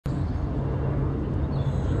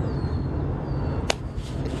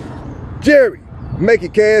Gerry,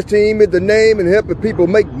 Making Cash Team is the name and helping people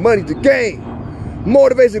make money to gain.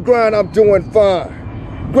 Motivation grind, I'm doing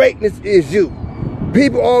fine. Greatness is you.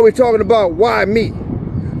 People always talking about why me.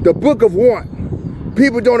 The book of want.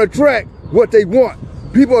 People don't attract what they want.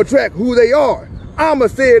 People attract who they are. I'ma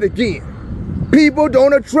say it again. People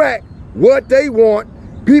don't attract what they want.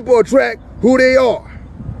 People attract who they are.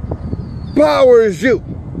 Power is you.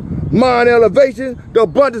 Mind elevation, the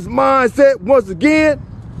abundance mindset, once again.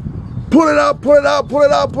 Pull it out, pull it out, pull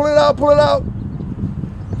it out, pull it out, pull it out.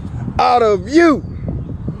 Out of you.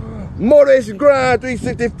 Motivation grind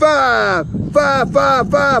 365. 5,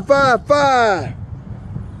 5, 5, 5, 5.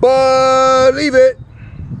 Believe it.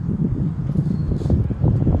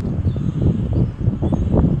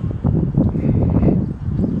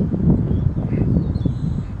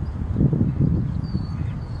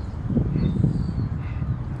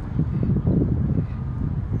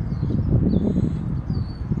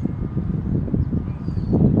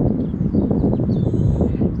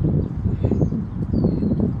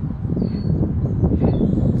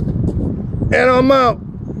 And I'm out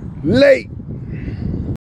late.